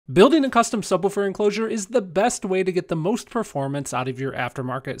Building a custom subwoofer enclosure is the best way to get the most performance out of your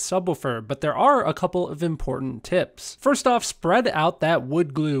aftermarket subwoofer, but there are a couple of important tips. First off, spread out that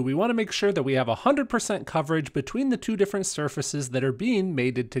wood glue. We want to make sure that we have 100% coverage between the two different surfaces that are being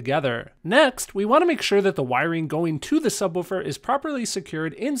mated together. Next, we want to make sure that the wiring going to the subwoofer is properly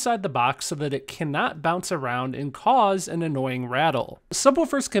secured inside the box so that it cannot bounce around and cause an annoying rattle.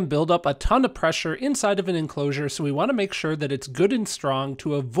 Subwoofers can build up a ton of pressure inside of an enclosure, so we want to make sure that it's good and strong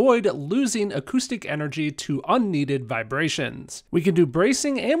to avoid losing acoustic energy to unneeded vibrations. We can do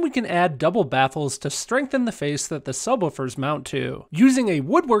bracing and we can add double baffles to strengthen the face that the subwoofers mount to. Using a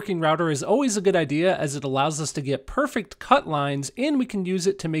woodworking router is always a good idea as it allows us to get perfect cut lines, and we can use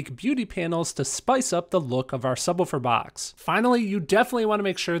it to make beauty panels to spice up the look of our subwoofer box. Finally, you definitely want to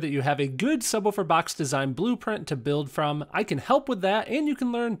make sure that you have a good subwoofer box design blueprint to build from. I can help with that, and you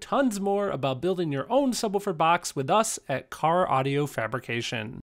can learn tons more about building your own subwoofer box with us at CarAudioFabrication.